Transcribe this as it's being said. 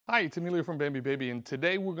Hi, it's Emilio from Bambi Baby, and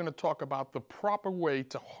today we're going to talk about the proper way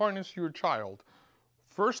to harness your child.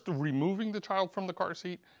 First, removing the child from the car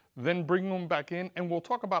seat, then bringing them back in, and we'll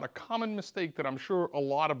talk about a common mistake that I'm sure a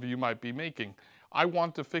lot of you might be making. I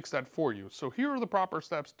want to fix that for you. So here are the proper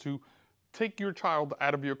steps to take your child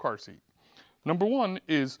out of your car seat. Number one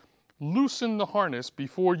is loosen the harness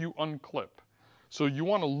before you unclip. So you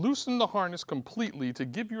want to loosen the harness completely to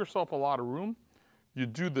give yourself a lot of room. You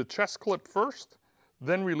do the chest clip first,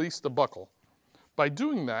 then release the buckle. By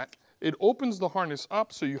doing that, it opens the harness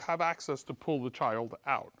up so you have access to pull the child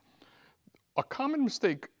out. A common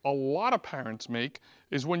mistake a lot of parents make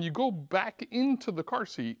is when you go back into the car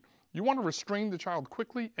seat, you want to restrain the child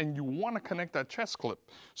quickly and you want to connect that chest clip.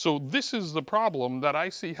 So this is the problem that I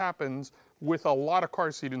see happens with a lot of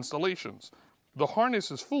car seat installations. The harness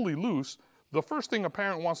is fully loose. The first thing a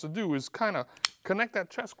parent wants to do is kind of connect that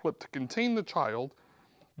chest clip to contain the child.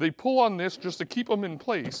 They pull on this just to keep them in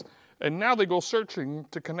place, and now they go searching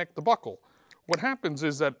to connect the buckle. What happens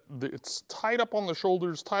is that it's tied up on the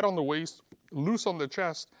shoulders, tight on the waist, loose on the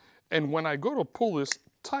chest, and when I go to pull this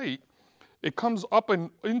tight, it comes up and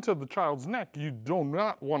into the child's neck. You do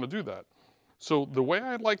not want to do that. So the way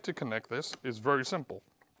I like to connect this is very simple.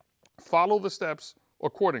 Follow the steps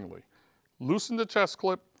accordingly. Loosen the chest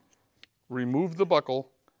clip, remove the buckle.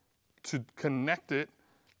 To connect it,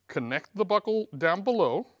 connect the buckle down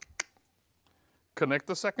below, connect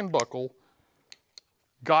the second buckle,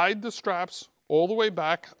 guide the straps all the way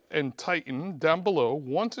back and tighten down below.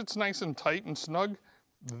 Once it's nice and tight and snug,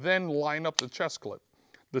 then line up the chest clip.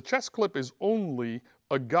 The chest clip is only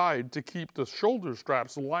a guide to keep the shoulder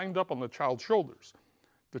straps lined up on the child's shoulders.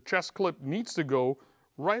 The chest clip needs to go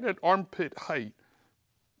right at armpit height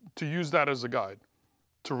to use that as a guide.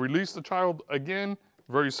 To release the child, again,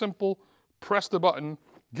 very simple, press the button,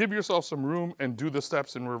 give yourself some room, and do the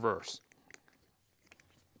steps in reverse.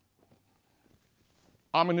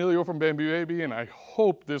 I'm Emilio from Bambi Baby, and I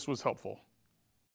hope this was helpful.